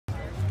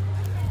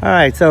All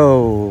right,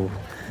 so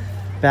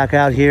back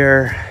out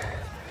here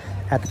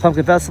at the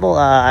Pumpkin Festival.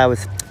 I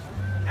was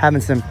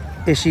having some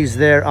issues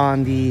there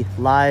on the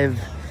live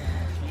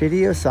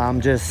video, so I'm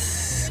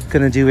just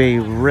gonna do a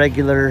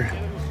regular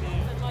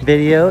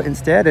video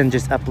instead and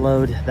just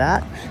upload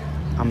that.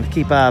 I'm gonna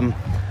keep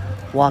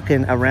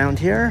walking around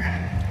here,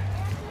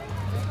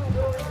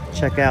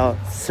 check out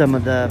some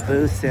of the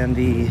booths and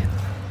the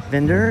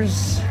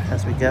vendors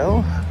as we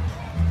go.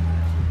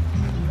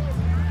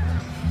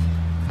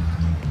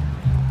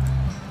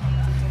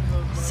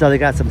 So they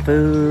got some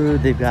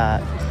food, they've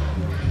got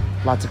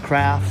lots of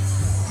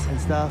crafts and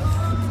stuff.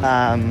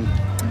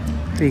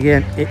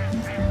 Again,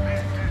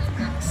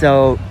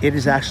 so it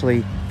is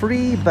actually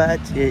free,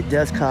 but it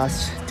does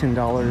cost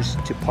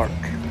 $10 to park.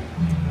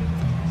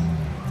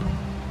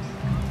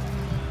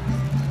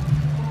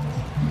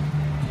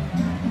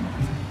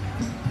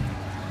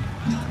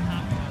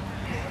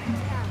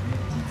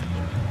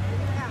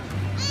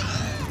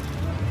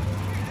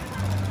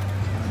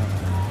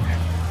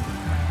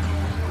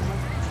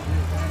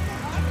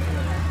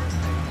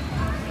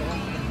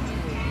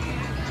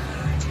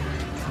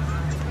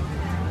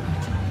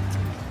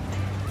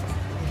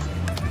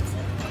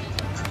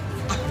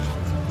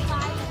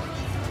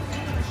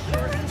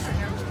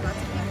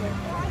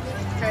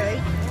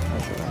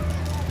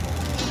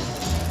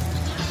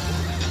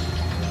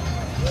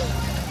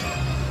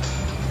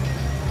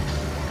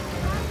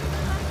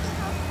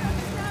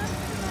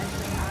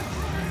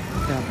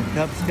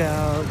 Cub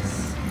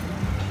Scouts,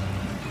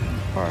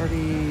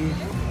 party,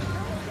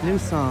 new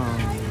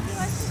songs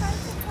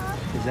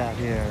is out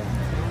here.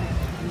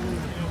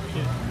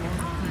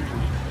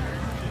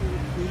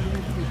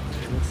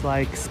 Looks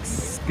like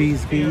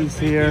Spees Bees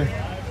here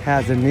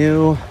has a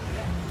new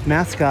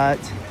mascot.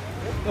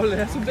 Oh, le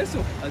das un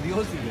beso.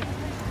 Adiós.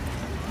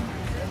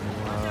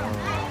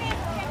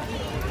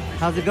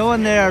 How's it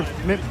going there,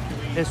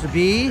 Mr.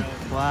 B?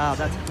 Wow,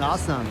 that's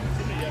awesome.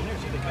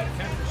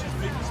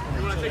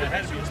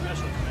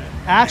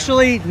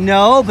 Actually,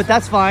 no, but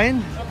that's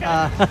fine.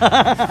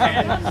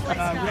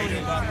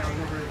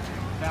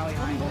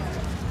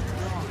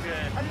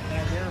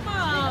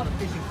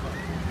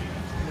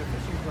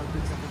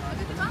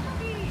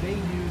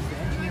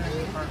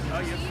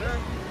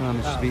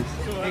 Mr. Speed.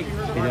 Hey,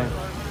 there.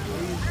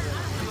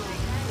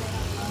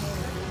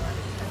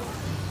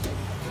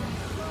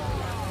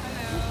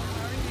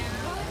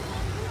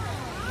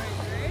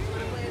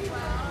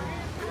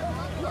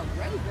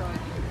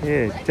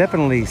 It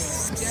definitely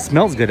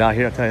smells good out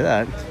here, I'll tell you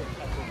that.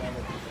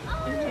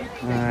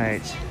 All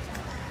right,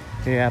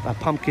 we have a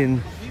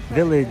pumpkin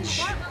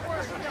village.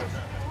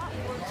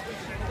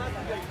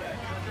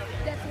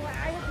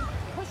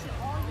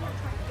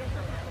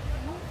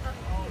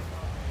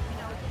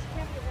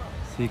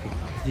 So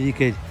you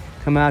could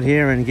come out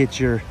here and get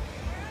your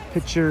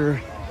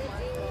picture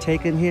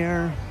taken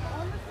here.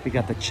 We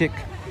got the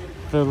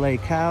Chick-fil-A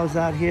cows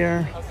out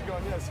here.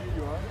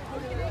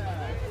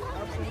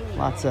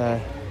 Lots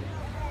of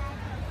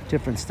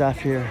different stuff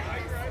here.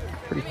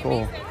 Pretty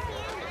cool.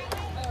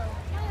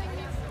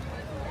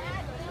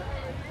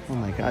 Oh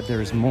my God,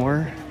 there's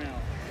more.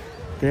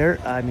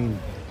 I mean,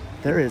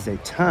 there is a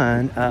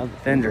ton of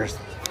vendors.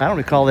 I don't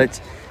recall it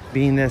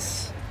being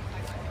this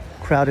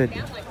crowded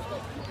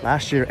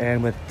last year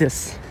and with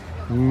this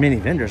many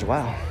vendors.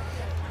 Wow.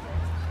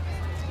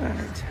 All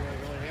right.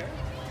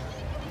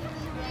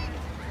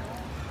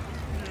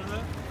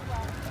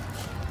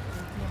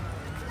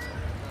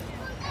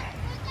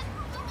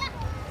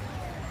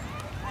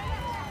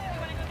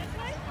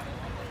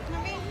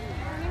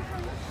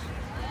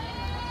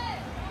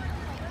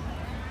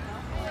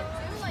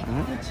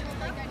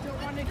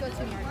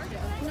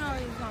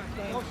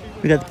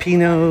 We got the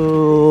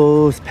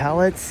Pino's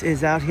Palettes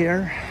is out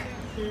here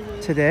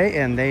today,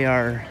 and they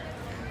are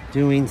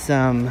doing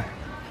some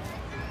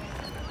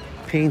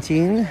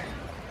painting.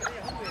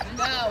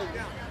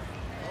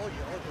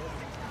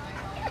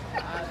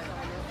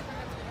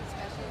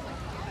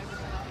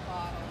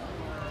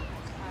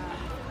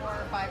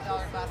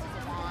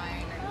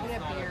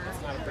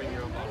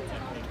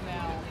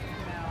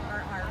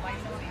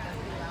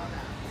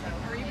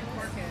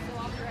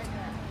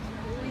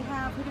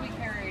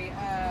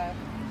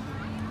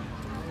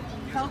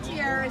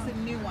 Is a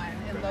new one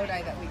in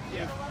Lodi that we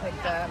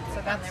picked up,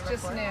 so that's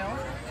just new.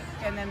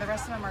 And then the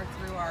rest of them are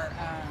through our,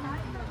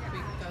 we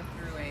go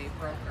through a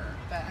broker.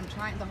 But I'm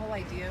trying, the whole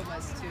idea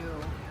was to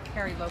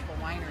carry local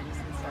wineries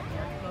and stuff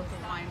here, local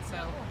wine. So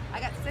I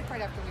got sick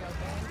right after we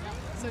opened.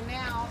 So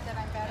now that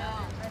I'm better,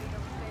 I'm ready to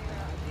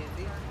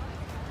stay.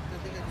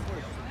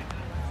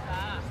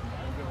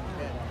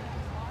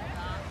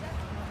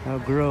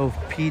 Elk Grove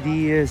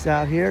PD is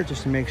out here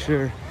just to make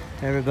sure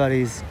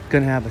everybody's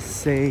gonna have a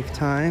safe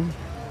time.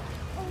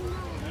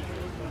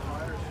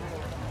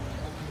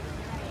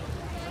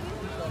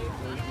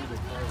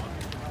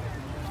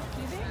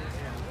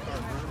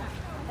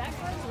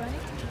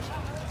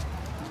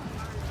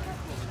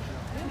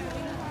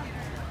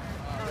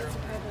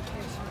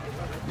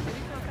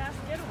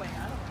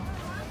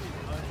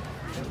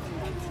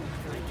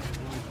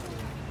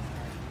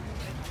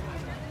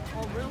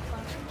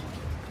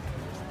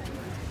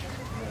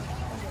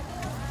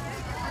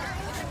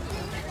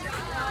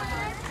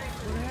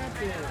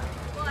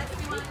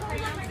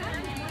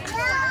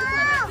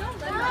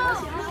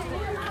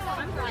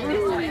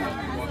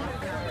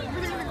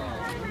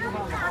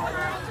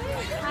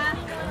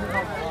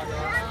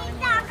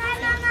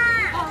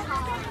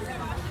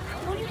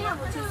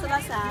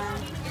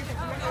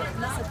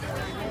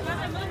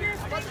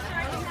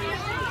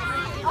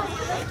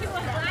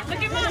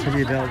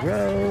 City of Elk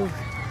Grove.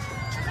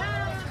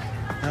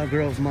 Elk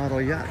Grove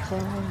Model Yacht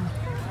Club.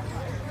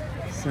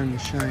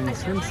 Sunshine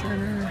Swim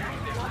Center.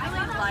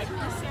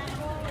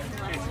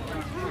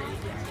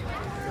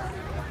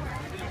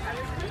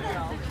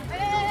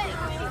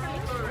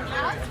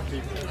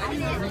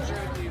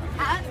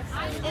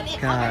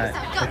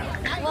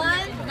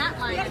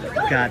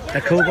 Got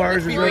Echo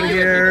Bars is over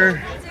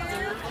here.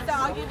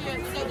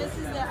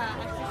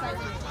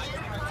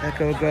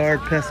 Echo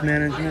Guard Pest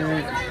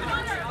Management.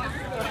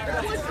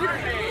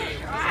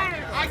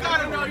 I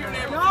gotta know your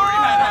name before you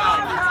head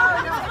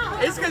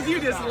out. It's because you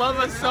just love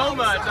us so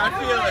much. I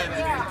feel it.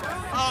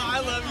 Oh, I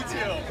love you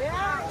too.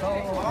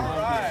 All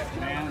right.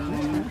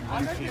 Man,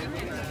 one kid.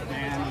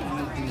 Man,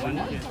 one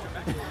kid.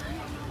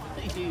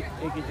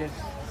 You could just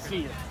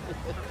see it.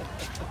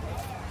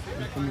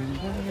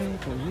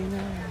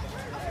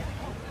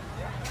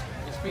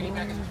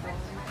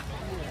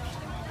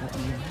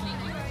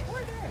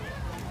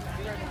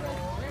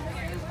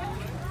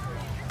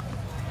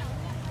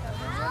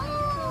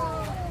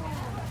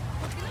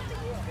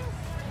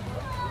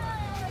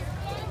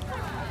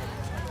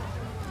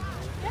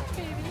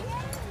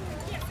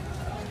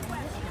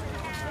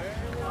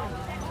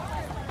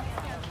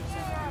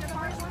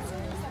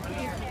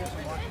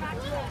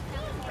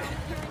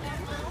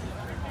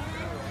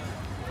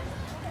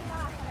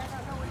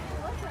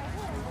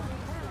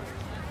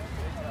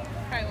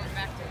 Probably went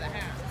back to the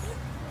house.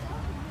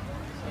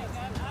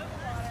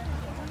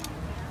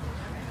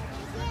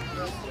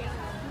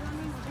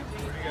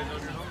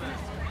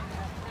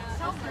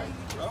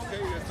 Okay,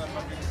 you guys done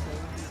my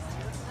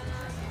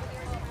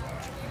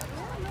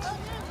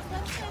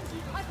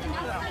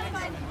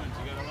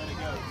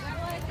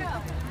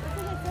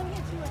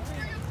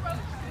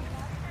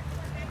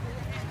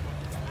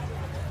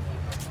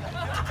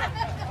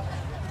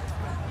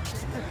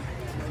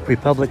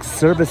Republic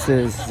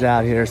Services is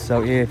out here,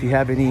 so if you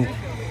have any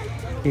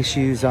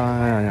issues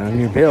on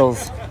your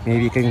bills,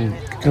 maybe you can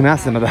come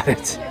ask them about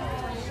it.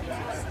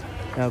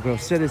 Elk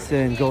Grove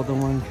Citizen, Golden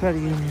One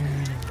Credit Union.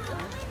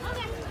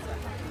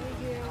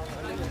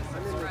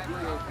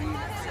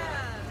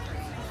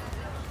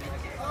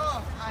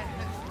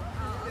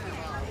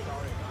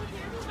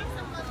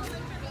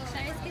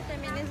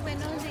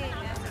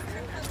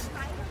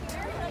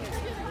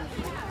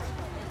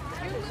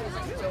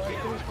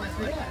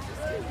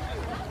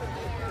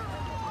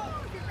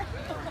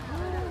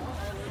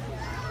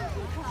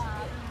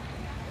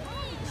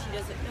 She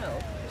doesn't know.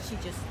 She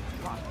just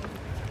walked.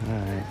 All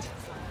right.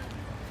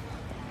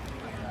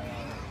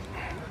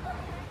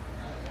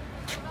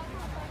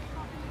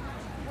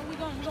 Are we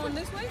going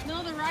this way?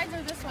 No, the rides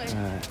are this way. All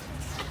right.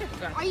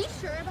 Are you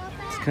sure about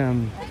that? Let's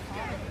come.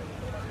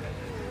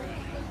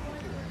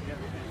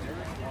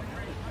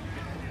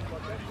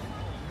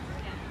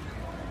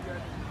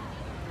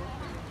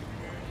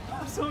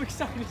 I'm so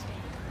excited.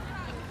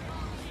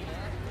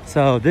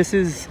 So this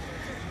is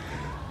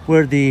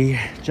where the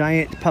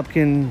giant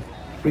pumpkin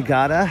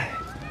regatta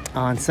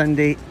on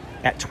Sunday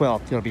at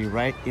 12. It'll be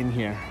right in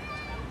here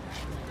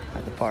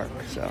at the park.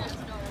 So, all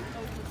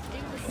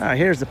right,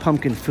 here's the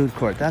pumpkin food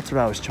court. That's what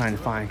I was trying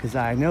to find, because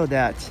I know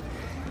that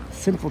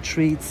Simple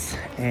Treats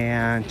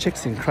and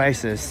Chicks in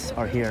Crisis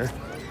are here.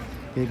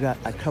 They've got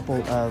a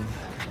couple of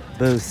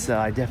booths, so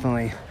I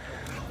definitely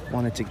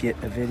wanted to get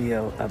a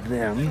video of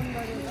them.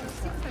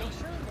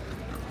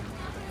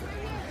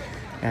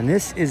 And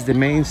this is the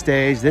main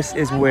stage. This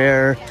is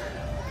where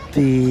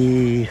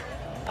the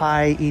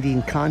pie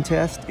eating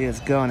contest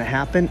is going to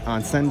happen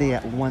on Sunday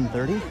at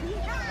 1:30.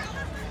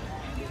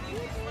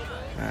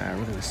 We're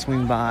going to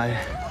swing by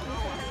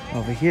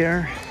over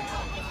here.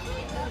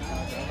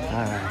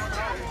 All right.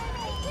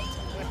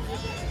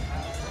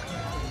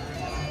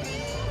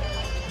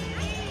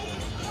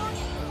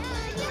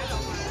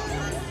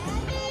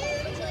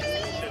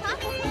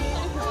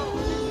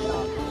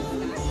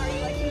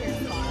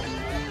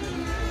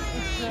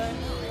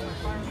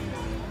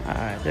 All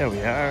right, there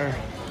we are.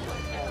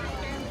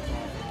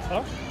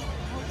 Huh?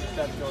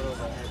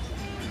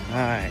 All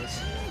right.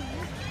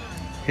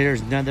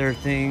 Here's another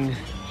thing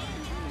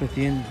with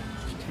the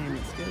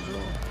entertainment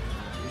schedule.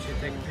 You should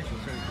take a picture.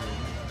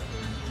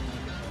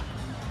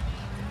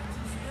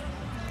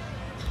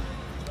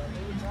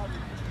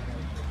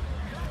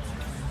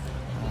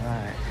 All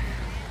right.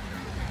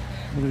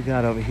 What do we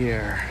got over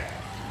here?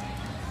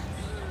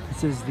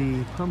 This is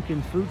the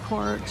pumpkin food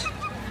court.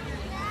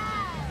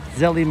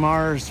 Zelly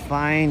Mars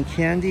fine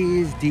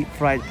candies, deep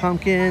fried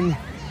pumpkin,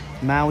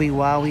 Maui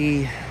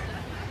Wowie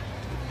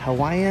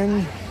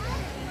Hawaiian.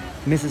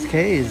 Mrs.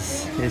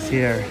 K's is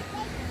here.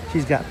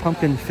 She's got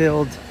pumpkin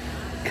filled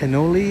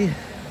cannoli,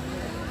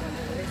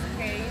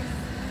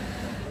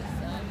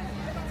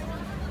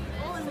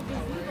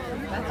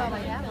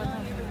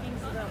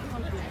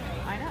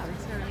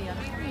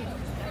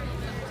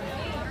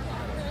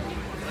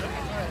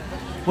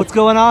 What's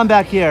going on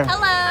back here?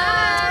 Hello.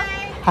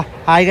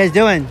 How you guys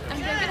doing? I'm doing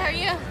good. How are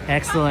you?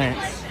 Excellent.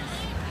 So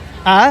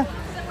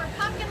we're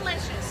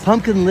Pumpkinlicious.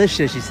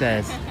 Pumpkinlicious, she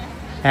says,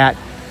 at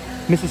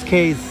Mrs.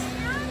 K's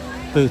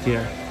booth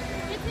here.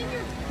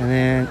 And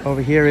then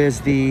over here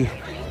is the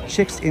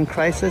Chicks in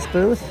Crisis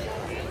booth.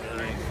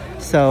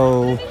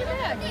 So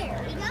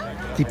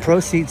the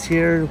proceeds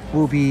here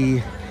will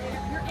be,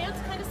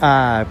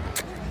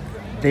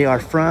 they are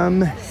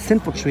from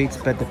Sinful Treats,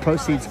 but the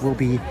proceeds will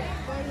be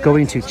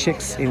going to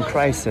Chicks in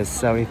Crisis.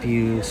 So if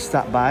you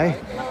stop by,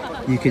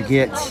 you could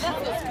get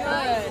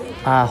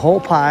a whole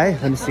pie.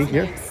 Let me see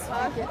here.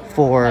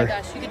 For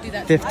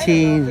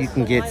 $15, you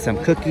can get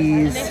some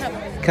cookies,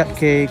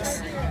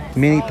 cupcakes,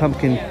 mini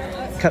pumpkin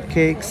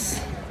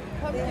cupcakes,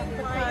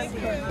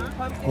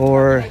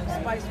 or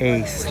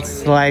a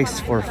slice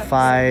for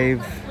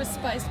 $5. With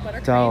spiced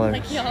buttercream.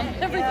 Like, yum.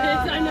 Everything.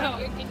 I know.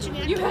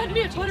 You had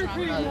me at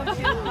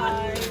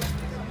buttercream.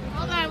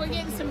 Hold on, we're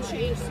getting some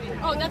change.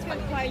 Oh, that's what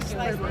pie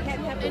slice.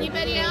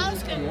 Anybody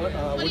else?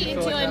 What are you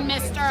doing,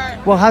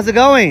 mister? Well, how's it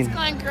going? It's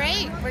going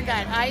great. We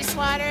got ice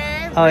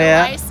water. Oh, real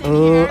yeah? Ice in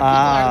Ooh, here. People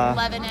are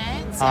loving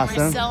it. So awesome.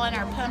 we're selling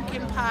our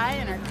pumpkin pie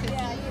and our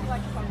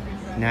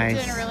cookies.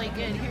 Nice. Doing really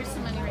good. Here's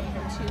some money right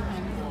here, too,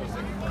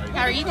 honey.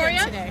 How are you doing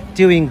today?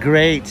 Doing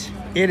great.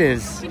 It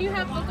is Can you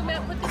have Uncle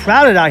Matt put this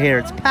crowded out here.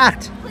 It's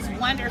packed. It's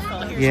wonderful.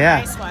 Here's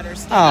Yeah. your ice water.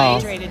 Stay Oh,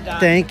 hydrated, dog.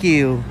 thank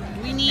you,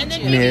 We need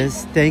you.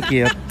 Ms. Thank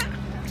you.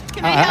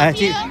 Can I help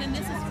you?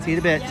 See you in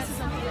a bit.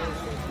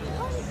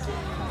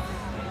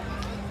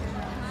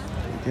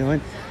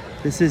 Doing.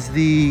 This is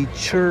the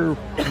Chur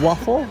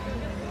Waffle.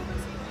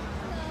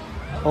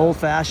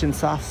 Old-fashioned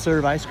soft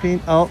serve ice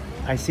cream. Oh,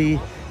 I see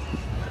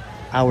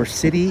our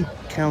city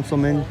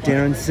councilman,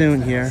 Darren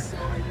Soon here.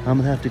 I'm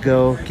gonna have to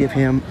go give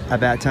him a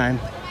bad time.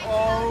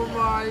 Oh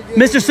my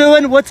goodness. Mr.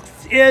 Soon, what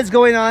is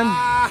going on?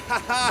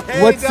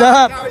 Hey, What's Doc,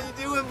 up? How are you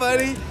doing,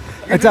 buddy?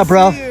 What's up,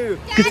 bro? See you.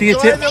 Good to see you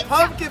too. Enjoy the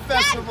Pumpkin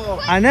Festival.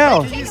 I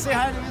know. Can you say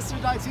hi to Mr.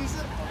 Dotisa?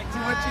 See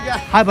what you got.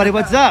 Hi, buddy.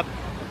 What's up?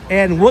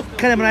 And what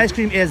kind of an ice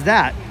cream is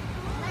that?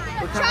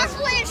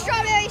 Chocolate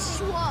strawberry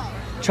swirl.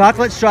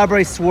 Chocolate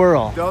strawberry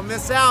swirl. Don't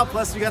miss out.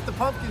 Plus, we got the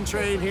pumpkin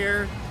train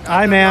here.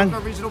 Hi, man. Elk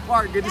Grove Regional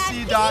Park. Good to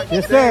see you, Doc.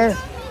 Yes, sir.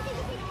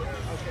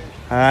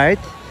 All right.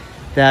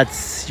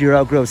 That's your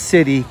Elk Grove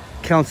City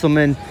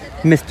Councilman,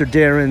 Mr.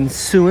 Darren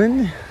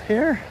Suen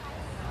here.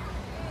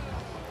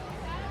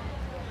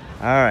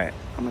 All right.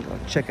 I'm going to go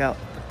check out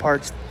the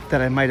parts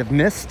that I might have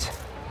missed.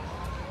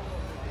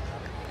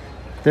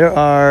 There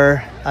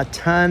are a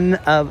ton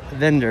of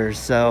vendors,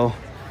 so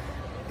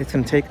it's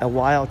going to take a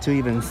while to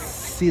even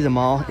see them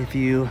all if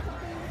you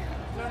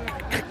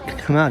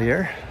come out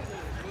here.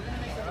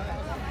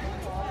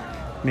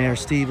 Mayor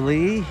Steve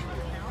Lee,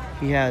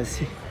 he has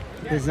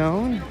his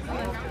own.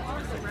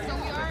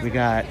 We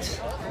got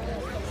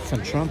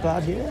some Trump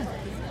out here.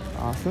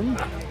 Awesome.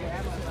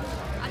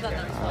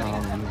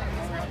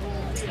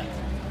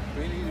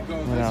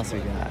 What else we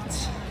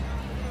got?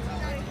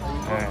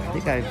 All right, I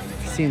think I've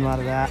seen a lot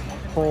of that.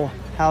 Whole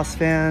house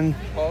fan,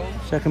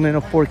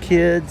 Sacramento 4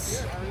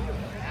 kids.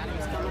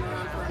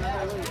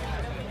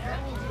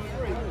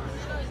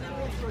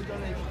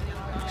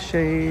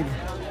 Shade.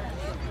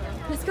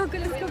 Let's go,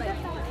 let's go.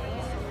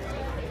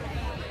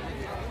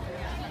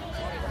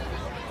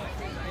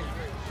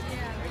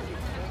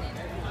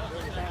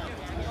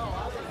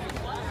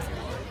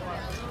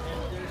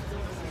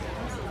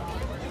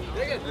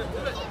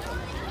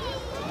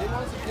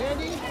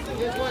 Candy?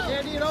 You guys want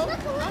candy at all?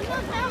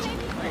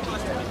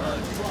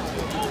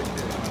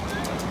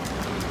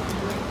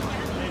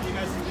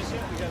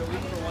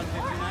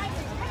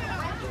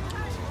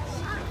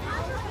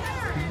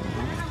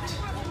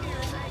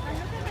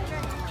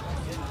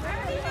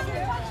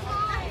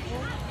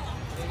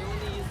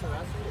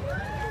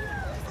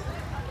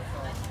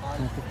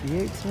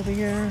 $158 over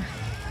here.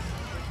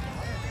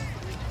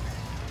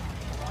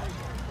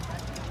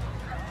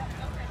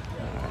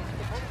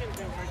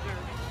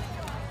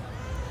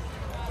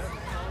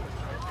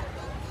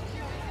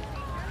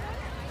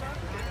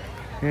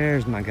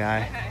 Here's my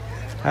guy.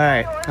 All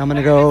right, I'm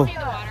gonna go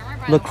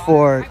look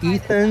for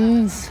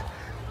Ethan's,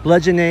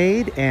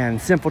 Bludgeonade,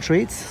 and Simple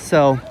Treats.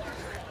 So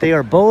they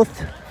are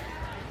both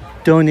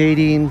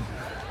donating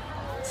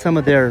some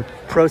of their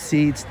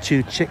proceeds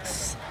to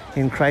Chicks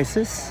in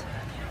Crisis.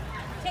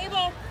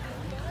 Table.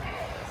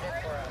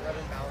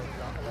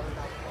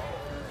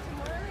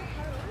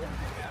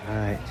 All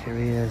right, here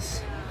he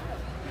is.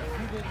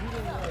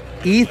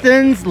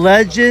 Ethan's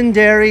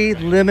Legendary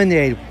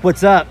Lemonade.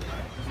 What's up?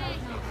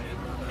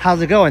 How's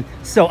it going?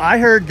 So I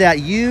heard that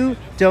you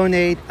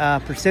donate a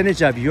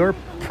percentage of your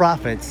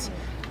profits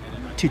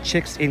to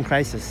Chicks in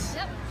Crisis.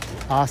 Yep.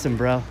 Awesome,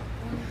 bro.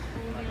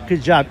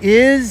 Good job.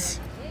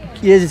 Is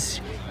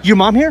your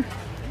mom here?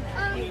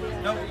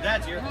 No,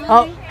 Dad's here.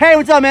 Oh, hey,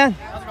 what's up, man?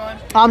 How's it going?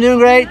 I'm doing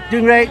great,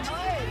 doing great.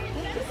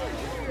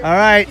 All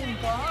right.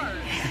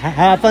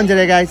 Have fun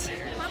today, guys.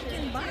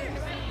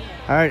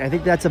 All right, I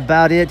think that's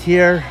about it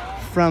here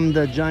from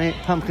the Giant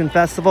Pumpkin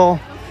Festival.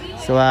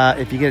 So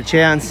if you get a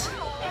chance,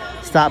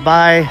 stop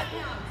by.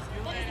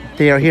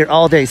 They are here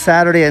all day,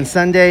 Saturday and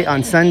Sunday.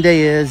 On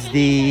Sunday is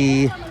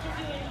the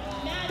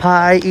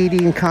pie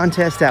eating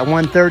contest at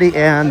 1:30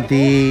 and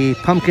the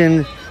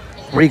pumpkin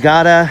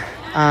regatta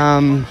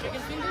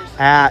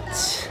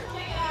at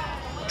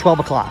 12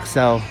 o'clock.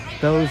 So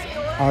those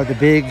are the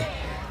big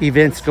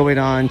events going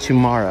on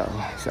tomorrow.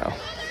 So